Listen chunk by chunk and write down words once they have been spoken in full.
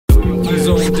Ease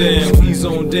on down, ease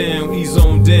on down, ease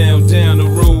on down, down the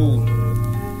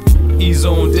road. Ease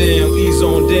on down, ease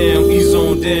on down, ease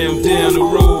on down, down the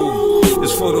road.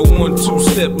 It's for the 1-2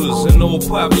 steppers and old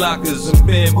pop lockers and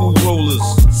bamboo rollers.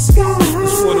 It's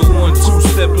for the 1-2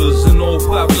 steppers and old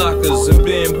pop lockers and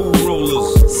bamboo rollers.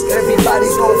 Everybody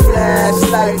go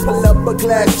flashlight, pull up a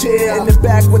glass chair in the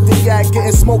back with the yak,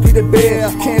 getting smoky to beer.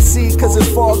 Can't see cause it's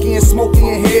foggy and smoky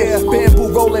in here. Bamboo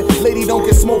rolling, lady don't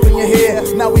get smoke in your hair.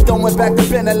 Now we throwing back to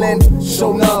Benelin,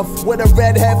 show enough. With a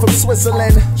redhead from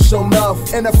Switzerland, show enough.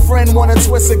 And a friend wanna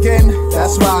twist again,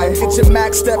 that's right. Get your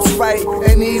max steps right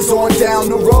and ease on down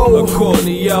the road. According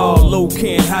to y'all, low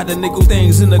can't hide the nickel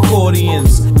things in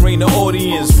accordions. Rain the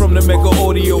audience from the mega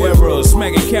audio era.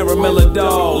 Smacking caramel and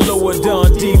doll, lower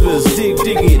down divas, dig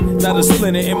it. Not a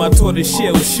splinter in my tortoise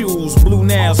shell shoes. Blue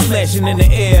now splashing in the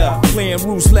air. Playing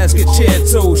Roots, Last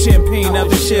Concerto. Champagne out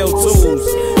the shell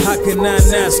toes. How can I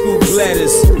not scoop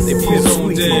Gladys? They ease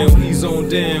on down, ease on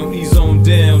down, ease on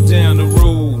down, down the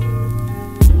road.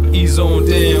 Ease on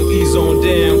down, ease on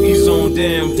down, ease on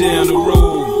down, down the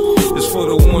road. It's for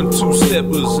the 1-2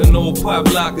 steppers and old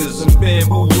pop lockers and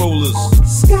bamboo rollers.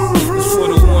 It's for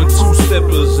the 1-2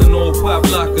 steppers and old pop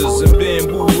lockers and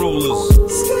bamboo rollers.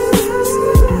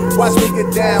 Watch me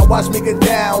get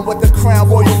down with the crown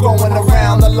royal going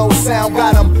around. The low sound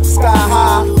got 'em sky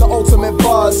high, the ultimate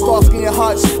buzz. Starsky and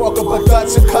Hutch, walk up a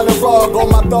Dutch and cut a rug. All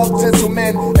my dog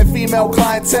gentlemen and female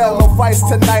clientele. No fights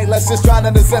tonight, let's just drown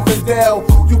in the Zinfandel.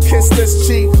 You kiss this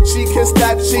cheek, she kiss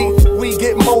that cheek. We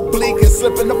get more bleak and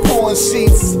slip in the porn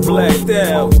sheets. Blacked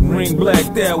out, ring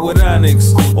blacked out with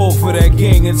Onyx. All for that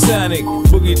gang and tonic.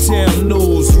 Boogie Town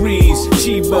news reads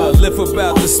Chiba. Lift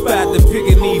about the spot, the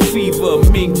Pickaninny fever.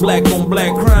 Mink black on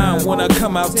black crime when I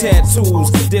come out tattoos.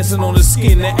 Dancing on the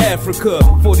skin of Africa.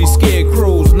 40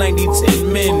 scarecrows,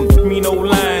 90-10 men. Me no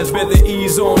lines, better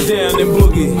ease on down and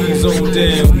boogie. Ease on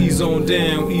down, ease on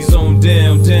down, ease on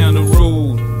down, down the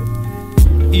road.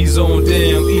 Ease on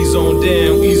down, ease on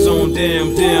down, ease on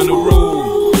down, down the road.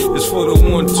 It's for the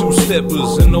 1-2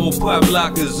 steppers and old pop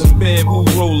lockers and bamboo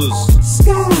rollers. It's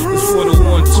for the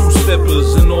 1-2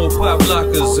 steppers and old pop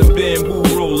lockers and bamboo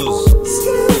rollers.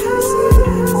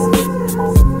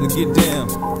 Get down,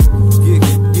 get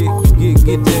down, get down,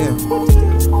 get down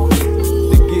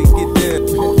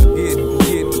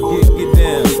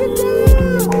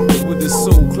with the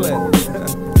soul clap.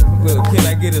 Well, can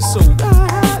I get a soul?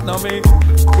 Know what I mean?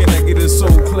 Can I get a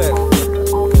soul clap?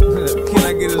 Can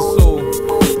I get a soul?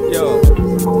 Yo,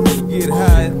 get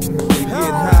high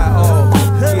off,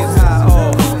 get high off.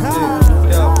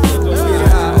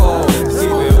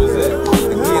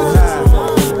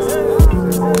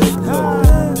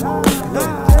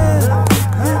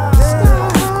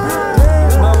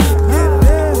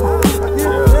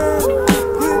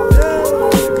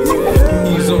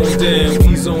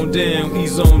 Ease on down,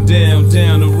 ease on down,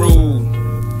 down the road.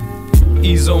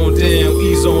 Ease on down,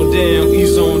 ease on down,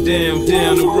 ease on down,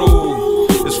 down the road.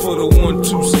 It's for the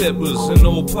 1-2 steppers and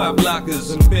old pop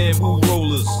lockers and bamboo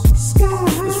rollers. It's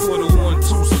for the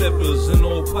 1-2 steppers and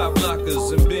old pop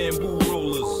lockers and bamboo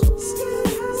rollers.